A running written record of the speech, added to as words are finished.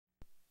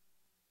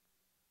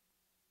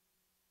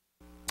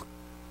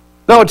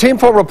Now, Team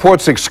 4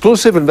 reports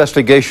exclusive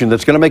investigation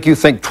that's going to make you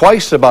think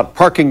twice about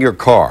parking your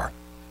car.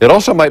 It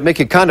also might make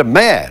you kind of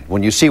mad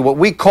when you see what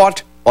we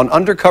caught on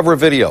undercover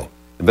video.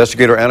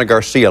 Investigator Anna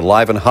Garcia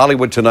live in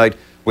Hollywood tonight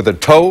with the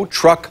tow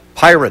truck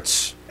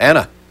pirates.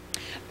 Anna.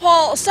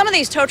 Paul, some of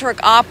these tow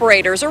truck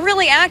operators are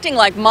really acting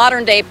like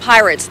modern-day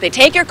pirates. They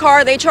take your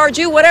car, they charge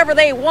you whatever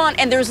they want,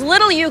 and there's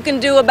little you can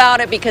do about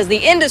it because the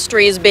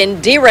industry has been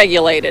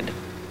deregulated.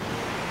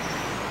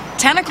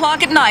 10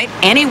 o'clock at night,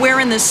 anywhere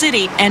in the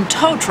city, and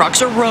tow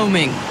trucks are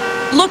roaming,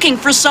 looking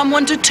for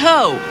someone to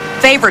tow.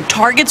 Favorite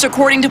targets,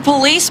 according to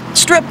police,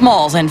 strip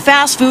malls and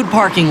fast food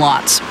parking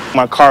lots.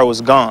 My car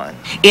was gone.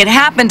 It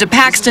happened to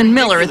Paxton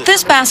Miller at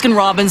this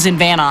Baskin-Robbins in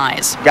Van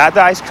Nuys. Got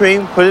the ice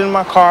cream, put it in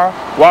my car,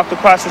 walked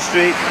across the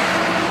street.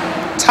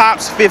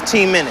 Tops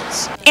 15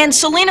 minutes. And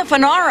Selena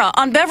Fanara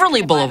on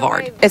Beverly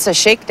Boulevard. It's a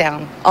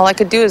shakedown. All I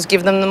could do is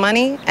give them the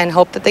money and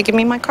hope that they give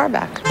me my car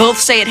back. Both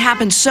say it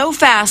happened so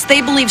fast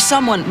they believe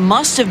someone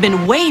must have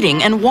been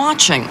waiting and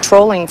watching.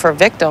 Trolling for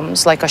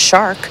victims like a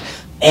shark.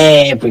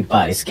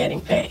 Everybody's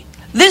getting paid.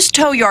 This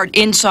tow yard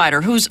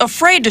insider, who's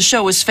afraid to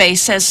show his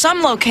face, says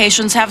some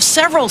locations have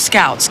several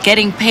scouts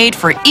getting paid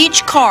for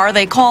each car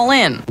they call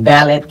in.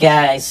 Valet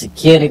guys,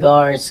 security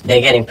guards,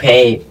 they're getting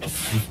paid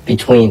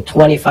between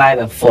 $25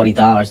 and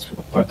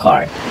 $40 per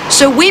car.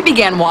 So we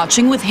began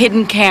watching with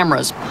hidden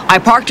cameras. I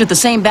parked at the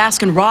same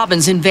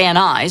Baskin-Robbins in Van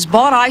Nuys,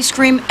 bought ice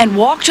cream, and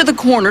walked to the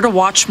corner to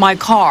watch my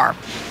car.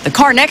 The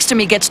car next to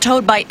me gets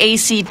towed by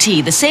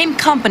ACT, the same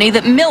company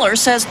that Miller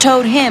says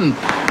towed him.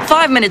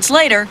 5 minutes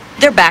later,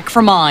 they're back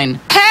for mine.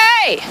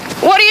 Hey,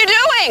 what are you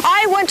doing?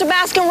 I went to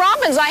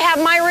Baskin-Robbins. I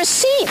have my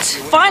receipt.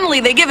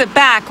 Finally, they give it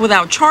back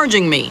without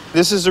charging me.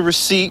 This is a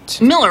receipt.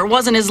 Miller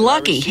wasn't as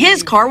lucky.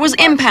 His car was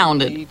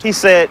impounded. He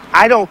said,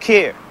 I don't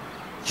care.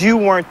 You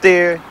weren't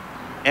there,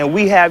 and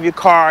we have your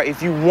car.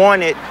 If you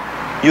want it,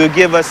 you'll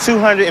give us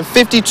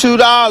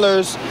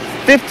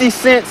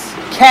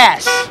 $252.50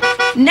 cash.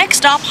 Next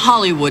stop,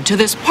 Hollywood, to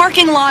this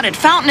parking lot at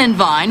Fountain and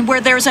Vine where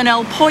there's an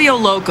El Pollo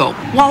Loco.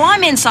 While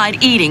I'm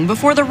inside eating,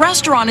 before the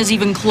restaurant is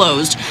even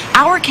closed,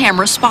 our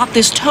cameras spot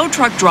this tow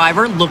truck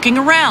driver looking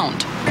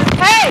around.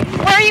 Hey,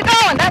 where are you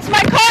going? That's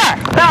my car.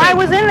 No, I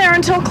was in there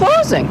until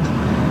closing.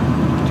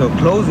 Till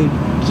closing?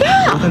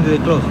 Yeah. What time do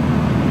they close?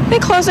 They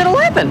close at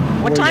 11.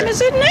 What time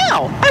is it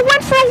now? I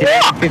went for a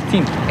walk.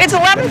 15. It's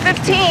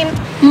 11:15.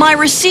 My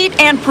receipt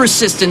and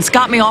persistence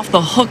got me off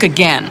the hook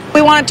again.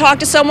 We want to talk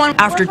to someone.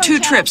 After 2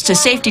 trips to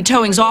Safety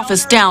Towing's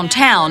office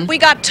downtown, we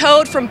got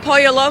towed from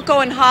Pollo Loco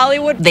in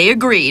Hollywood. They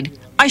agreed.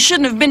 I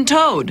shouldn't have been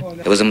towed.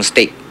 It was a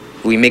mistake.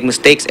 We make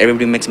mistakes.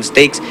 Everybody makes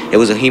mistakes. It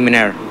was a human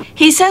error.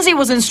 He says he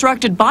was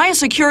instructed by a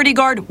security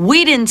guard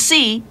we didn't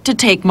see to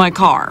take my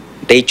car.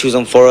 They choose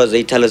them for us.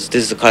 They tell us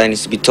this is a car that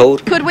needs to be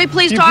towed. Could we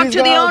please talk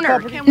to the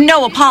owner?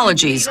 No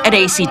apologies at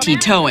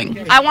ACT Towing.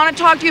 I want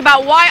to talk to you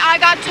about why I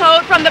got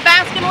towed from the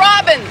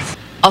Baskin-Robbins.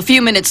 A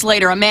few minutes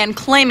later, a man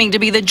claiming to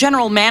be the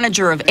general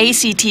manager of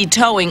ACT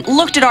Towing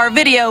looked at our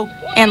video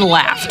and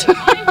laughed.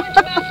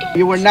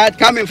 You were not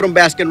coming from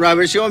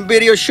Baskin-Robbins. Your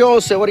video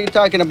shows, so what are you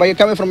talking about? You're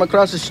coming from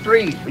across the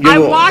street. I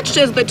watched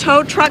as the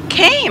tow truck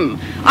came.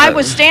 I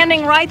was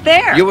standing right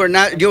there.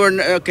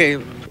 Okay.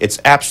 It's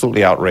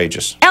absolutely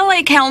outrageous.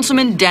 LA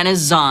Councilman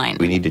Dennis Zine.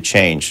 We need to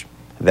change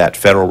that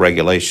federal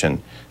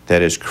regulation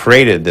that has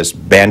created this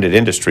bandit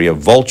industry of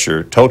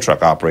vulture tow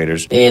truck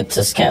operators. It's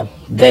a scam.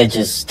 They're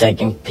just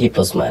taking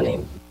people's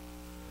money.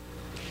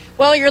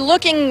 Well, you're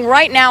looking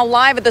right now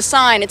live at the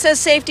sign. It says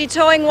Safety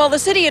Towing. Well, the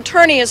city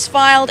attorney has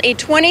filed a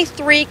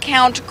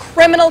 23-count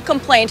criminal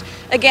complaint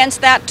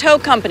against that tow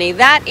company.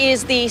 That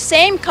is the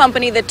same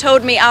company that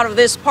towed me out of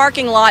this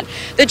parking lot.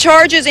 The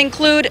charges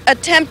include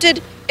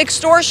attempted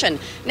extortion.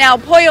 Now,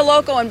 Pollo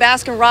Loco and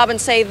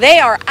Baskin-Robbins say they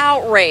are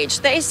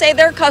outraged. They say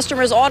their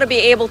customers ought to be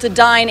able to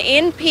dine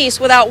in peace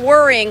without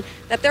worrying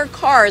that their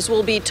cars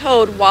will be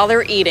towed while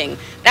they're eating.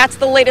 That's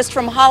the latest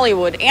from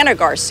Hollywood. Anna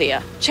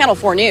Garcia, Channel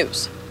 4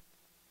 News.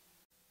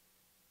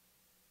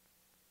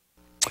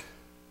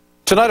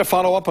 Tonight, a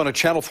follow-up on a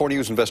Channel 4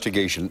 News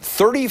investigation.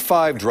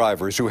 35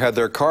 drivers who had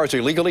their cars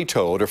illegally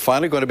towed are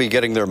finally going to be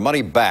getting their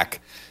money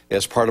back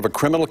as part of a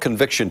criminal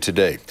conviction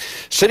today.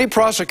 City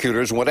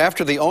prosecutors went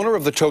after the owner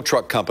of the tow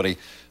truck company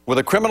with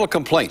a criminal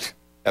complaint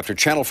after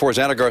Channel 4's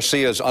Anna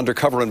Garcia's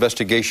undercover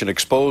investigation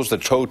exposed the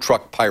tow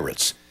truck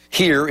pirates.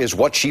 Here is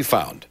what she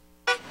found.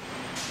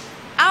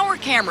 Our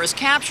cameras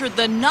captured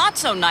the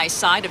not-so-nice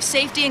side of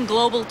Safety and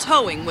Global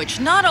Towing, which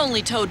not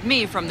only towed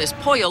me from this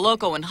Pollo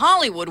Loco in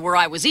Hollywood where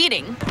I was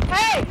eating.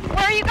 Hey, where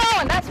are you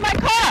going? That's my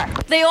car.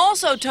 They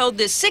also towed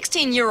this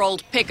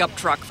 16-year-old pickup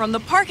truck from the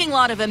parking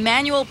lot of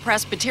Emmanuel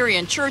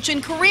Presbyterian Church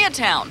in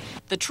Koreatown.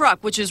 The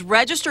truck, which is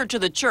registered to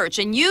the church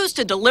and used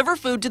to deliver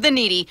food to the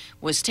needy,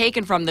 was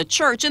taken from the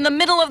church in the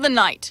middle of the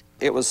night.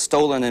 It was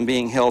stolen and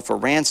being held for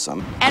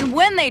ransom. And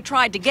when they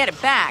tried to get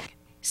it back,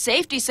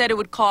 Safety said it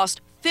would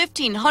cost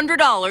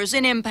 $1,500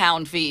 in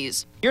impound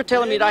fees. You're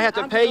telling me that I have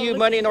to pay you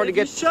money in order to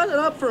get... Shut it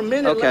up for a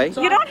minute. Okay.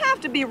 You don't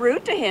have to be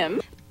rude to him.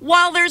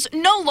 While there's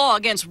no law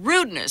against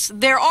rudeness,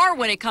 there are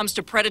when it comes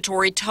to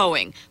predatory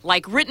towing,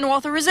 like written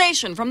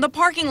authorization from the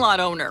parking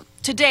lot owner.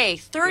 Today,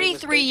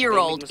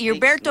 33-year-old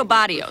Gilberto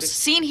Barrios,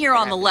 seen here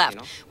on the left,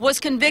 was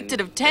convicted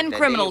of 10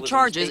 criminal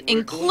charges,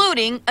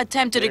 including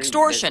attempted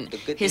extortion.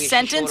 His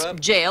sentence,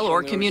 jail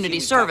or community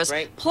service,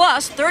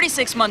 plus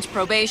 36 months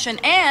probation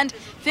and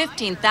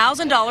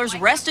 $15,000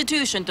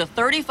 restitution to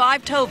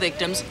 35 tow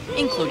victims,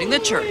 including the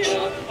church.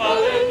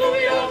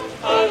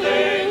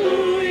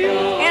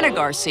 Anna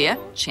Garcia,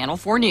 Channel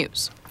 4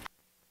 News.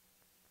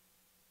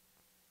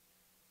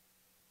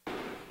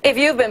 If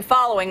you've been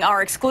following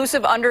our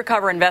exclusive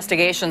undercover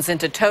investigations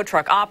into tow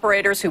truck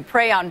operators who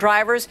prey on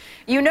drivers,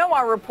 you know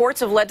our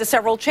reports have led to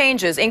several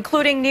changes,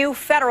 including new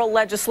federal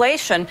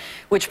legislation,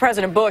 which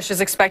President Bush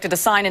is expected to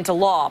sign into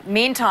law.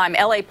 Meantime,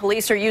 L.A.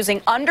 police are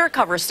using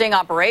undercover sting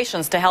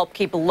operations to help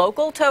keep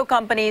local tow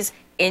companies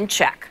in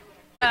check.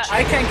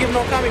 I can't give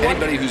no comment.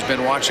 Anybody who's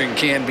been watching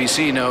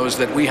NBC knows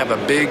that we have a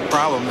big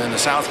problem in the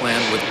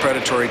Southland with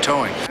predatory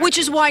towing. Which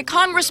is why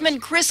Congressman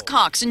Chris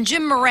Cox and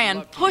Jim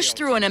Moran pushed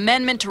through an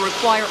amendment to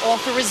require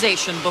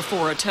authorization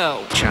before a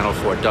tow. Channel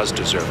 4 does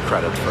deserve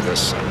credit for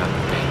this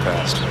amendment being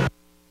passed.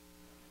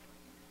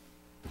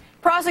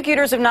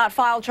 Prosecutors have not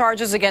filed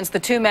charges against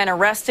the two men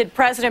arrested.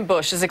 President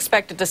Bush is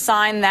expected to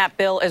sign that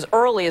bill as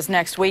early as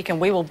next week,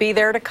 and we will be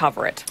there to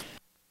cover it.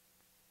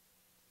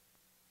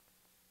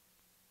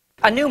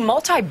 A new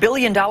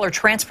multi-billion-dollar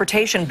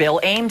transportation bill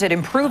aimed at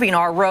improving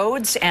our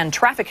roads and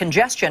traffic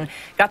congestion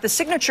got the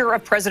signature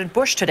of President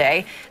Bush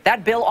today.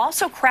 That bill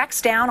also cracks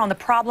down on the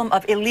problem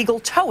of illegal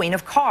towing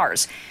of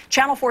cars.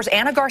 Channel 4's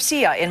Anna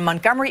Garcia in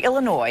Montgomery,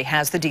 Illinois,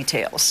 has the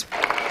details.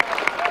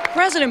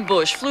 President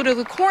Bush flew to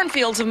the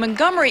cornfields of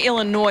Montgomery,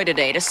 Illinois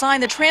today to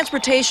sign the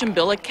transportation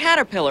bill at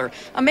Caterpillar,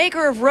 a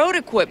maker of road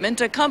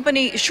equipment, a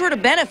company sure to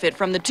benefit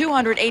from the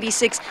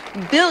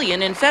 $286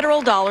 billion in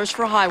federal dollars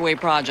for highway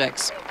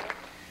projects.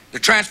 The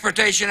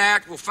Transportation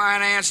Act will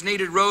finance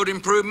needed road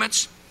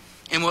improvements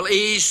and will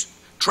ease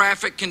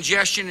traffic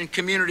congestion in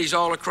communities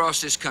all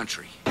across this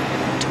country.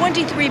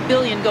 $23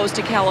 billion goes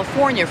to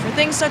California for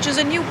things such as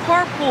a new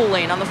carpool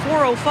lane on the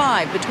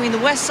 405 between the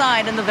west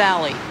side and the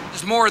valley.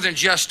 It's more than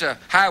just a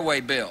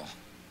highway bill.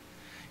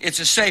 It's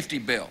a safety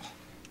bill.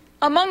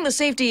 Among the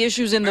safety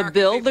issues in the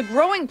bill, the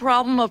growing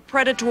problem of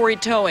predatory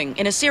towing.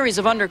 In a series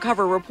of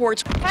undercover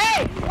reports,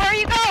 Hey, where are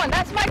you going?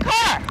 That's my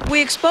car.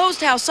 we exposed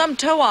how some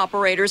tow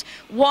operators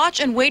watch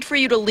and wait for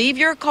you to leave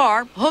your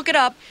car, hook it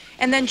up,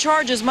 and then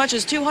charge as much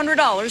as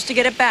 $200 to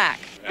get it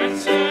back.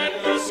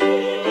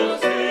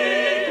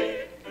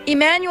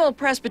 Emmanuel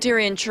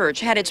Presbyterian Church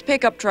had its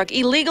pickup truck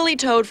illegally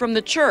towed from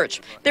the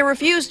church. They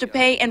refused to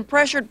pay and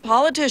pressured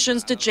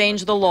politicians to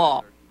change the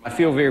law. I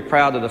feel very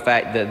proud of the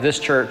fact that this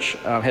church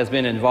has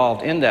been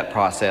involved in that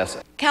process.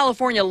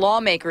 California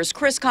lawmakers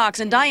Chris Cox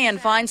and Dianne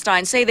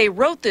Feinstein say they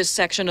wrote this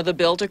section of the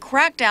bill to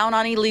crack down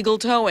on illegal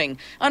towing.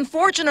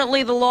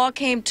 Unfortunately, the law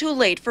came too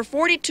late for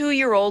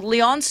 42-year-old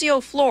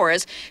Leoncio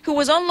Flores, who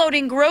was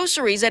unloading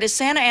groceries at his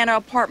Santa Ana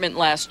apartment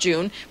last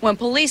June when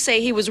police say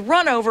he was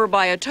run over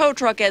by a tow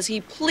truck as he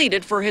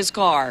pleaded for his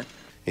car.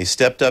 He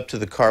stepped up to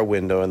the car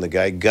window and the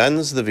guy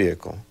guns the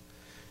vehicle,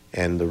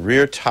 and the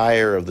rear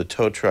tire of the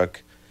tow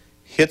truck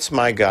hits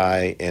my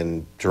guy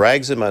and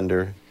drags him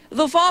under.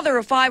 The father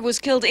of 5 was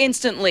killed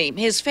instantly.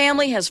 His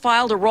family has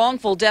filed a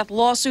wrongful death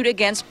lawsuit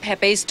against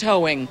Pepe's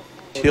Towing.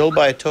 Killed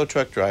by a tow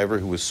truck driver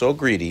who was so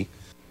greedy.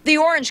 The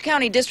Orange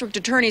County District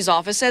Attorney's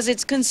Office says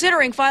it's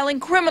considering filing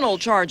criminal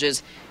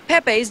charges.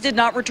 Pepe's did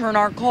not return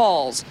our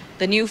calls.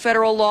 The new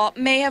federal law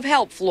may have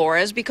helped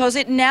Flores because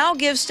it now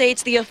gives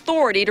states the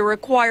authority to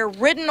require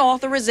written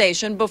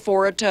authorization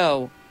before a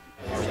tow.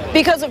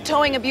 Because of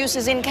towing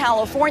abuses in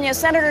California,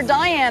 Senator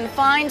Dianne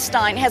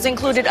Feinstein has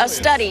included a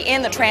study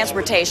in the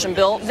transportation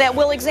bill that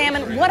will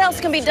examine what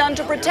else can be done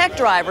to protect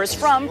drivers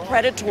from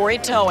predatory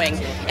towing.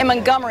 In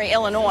Montgomery,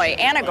 Illinois,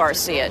 Anna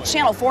Garcia,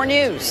 Channel 4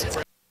 News.